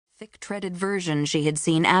thick-treaded version she had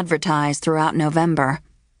seen advertised throughout November.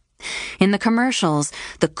 In the commercials,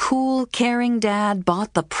 the cool, caring dad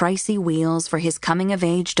bought the pricey wheels for his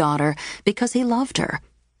coming-of-age daughter because he loved her,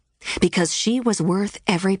 because she was worth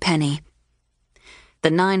every penny.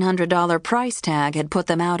 The $900 price tag had put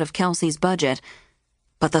them out of Kelsey's budget,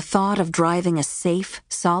 but the thought of driving a safe,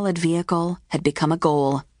 solid vehicle had become a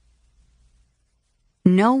goal.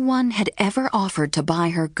 No one had ever offered to buy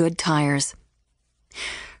her good tires.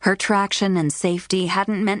 Her traction and safety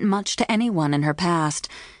hadn't meant much to anyone in her past,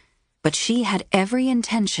 but she had every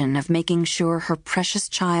intention of making sure her precious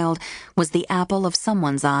child was the apple of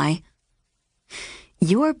someone's eye.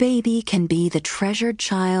 Your baby can be the treasured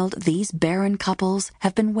child these barren couples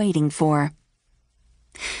have been waiting for.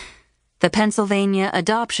 The Pennsylvania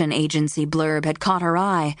Adoption Agency blurb had caught her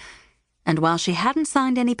eye, and while she hadn't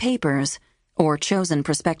signed any papers or chosen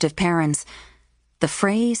prospective parents, the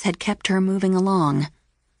phrase had kept her moving along.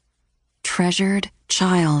 Treasured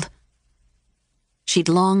child. She'd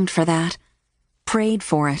longed for that, prayed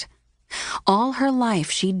for it. All her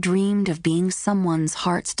life she'd dreamed of being someone's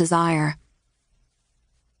heart's desire.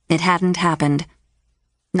 It hadn't happened.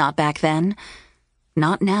 Not back then.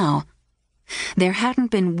 Not now. There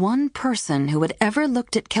hadn't been one person who had ever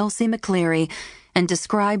looked at Kelsey McCleary and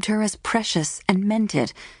described her as precious and meant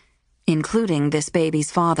it, including this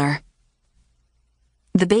baby's father.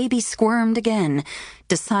 The baby squirmed again,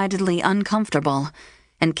 decidedly uncomfortable,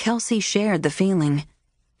 and Kelsey shared the feeling.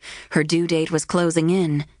 Her due date was closing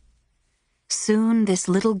in. Soon this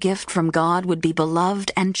little gift from God would be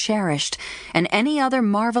beloved and cherished, and any other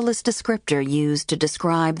marvelous descriptor used to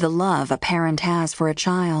describe the love a parent has for a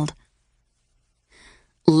child.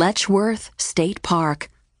 Letchworth State Park,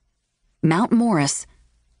 Mount Morris,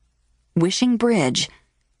 Wishing Bridge,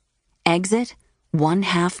 exit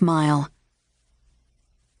 1/2 mile.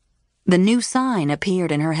 The new sign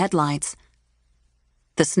appeared in her headlights.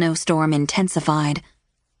 The snowstorm intensified.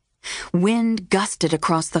 Wind gusted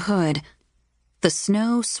across the hood. The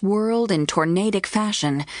snow swirled in tornadic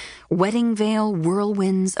fashion, wedding veil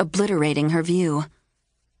whirlwinds obliterating her view.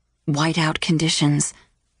 Whiteout conditions.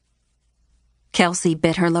 Kelsey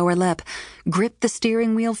bit her lower lip, gripped the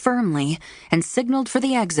steering wheel firmly, and signaled for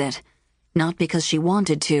the exit, not because she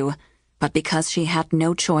wanted to, but because she had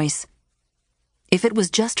no choice. If it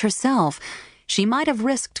was just herself, she might have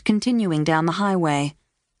risked continuing down the highway.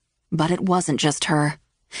 But it wasn't just her,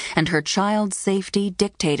 and her child's safety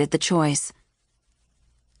dictated the choice.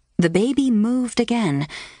 The baby moved again,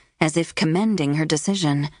 as if commending her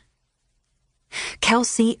decision.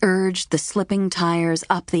 Kelsey urged the slipping tires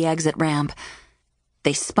up the exit ramp.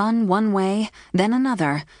 They spun one way, then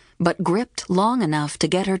another, but gripped long enough to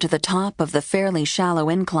get her to the top of the fairly shallow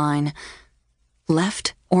incline.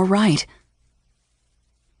 Left or right?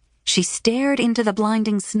 She stared into the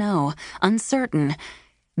blinding snow, uncertain,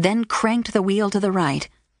 then cranked the wheel to the right.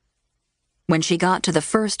 When she got to the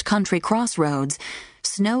first country crossroads,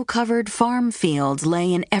 snow-covered farm fields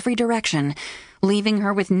lay in every direction, leaving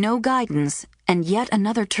her with no guidance and yet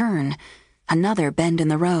another turn, another bend in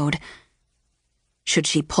the road. Should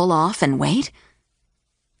she pull off and wait?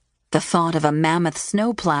 The thought of a mammoth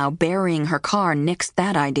snowplow burying her car nixed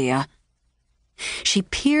that idea. She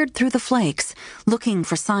peered through the flakes, looking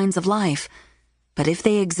for signs of life, but if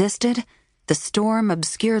they existed, the storm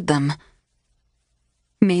obscured them.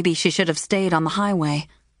 Maybe she should have stayed on the highway.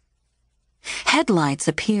 Headlights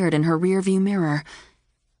appeared in her rearview mirror.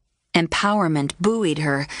 Empowerment buoyed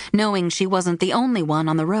her, knowing she wasn't the only one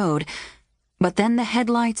on the road, but then the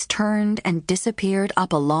headlights turned and disappeared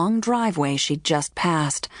up a long driveway she'd just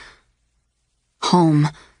passed. Home.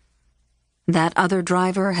 That other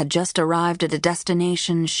driver had just arrived at a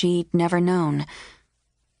destination she'd never known.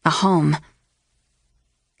 A home.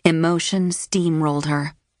 Emotion steamrolled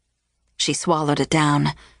her. She swallowed it down.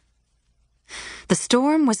 The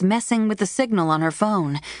storm was messing with the signal on her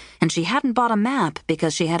phone, and she hadn't bought a map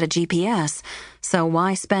because she had a GPS, so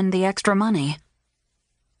why spend the extra money?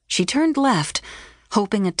 She turned left,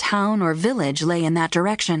 hoping a town or village lay in that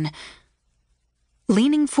direction.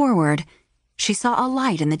 Leaning forward, she saw a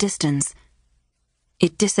light in the distance.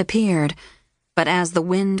 It disappeared, but as the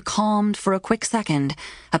wind calmed for a quick second,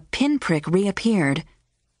 a pinprick reappeared,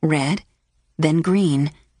 red, then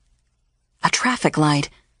green. A traffic light.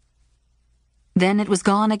 Then it was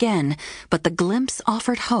gone again, but the glimpse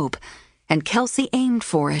offered hope, and Kelsey aimed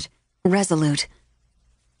for it, resolute.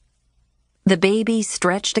 The baby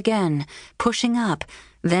stretched again, pushing up,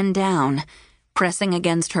 then down, pressing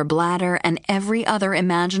against her bladder and every other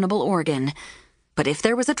imaginable organ. But if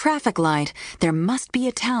there was a traffic light, there must be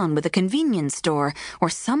a town with a convenience store or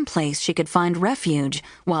some place she could find refuge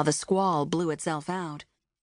while the squall blew itself out.